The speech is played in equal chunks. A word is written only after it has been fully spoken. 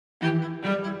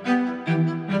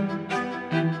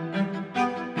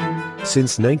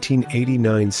Since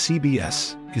 1989,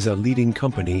 C.B.S. is a leading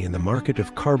company in the market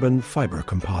of carbon fiber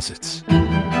composites.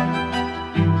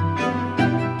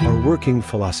 Our working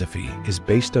philosophy is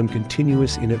based on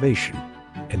continuous innovation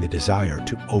and the desire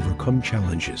to overcome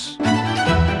challenges.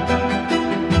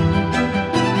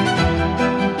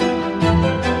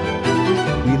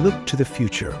 We look to the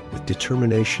future with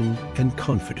determination and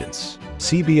confidence.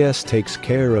 C.B.S. takes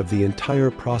care of the entire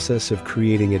process of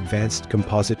creating advanced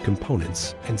composite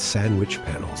components and sandwich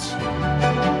panels.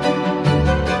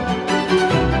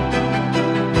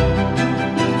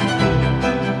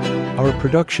 Our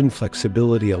production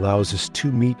flexibility allows us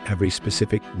to meet every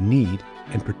specific need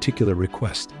and particular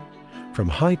request, from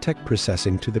high-tech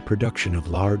processing to the production of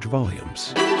large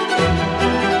volumes.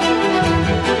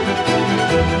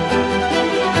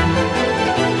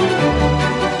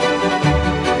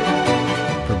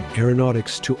 From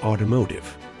aeronautics to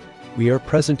automotive, we are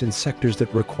present in sectors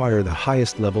that require the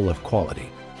highest level of quality,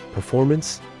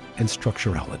 performance, and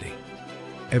structurality.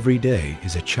 Every day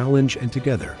is a challenge, and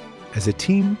together, as a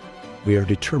team, we are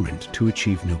determined to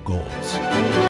achieve new goals.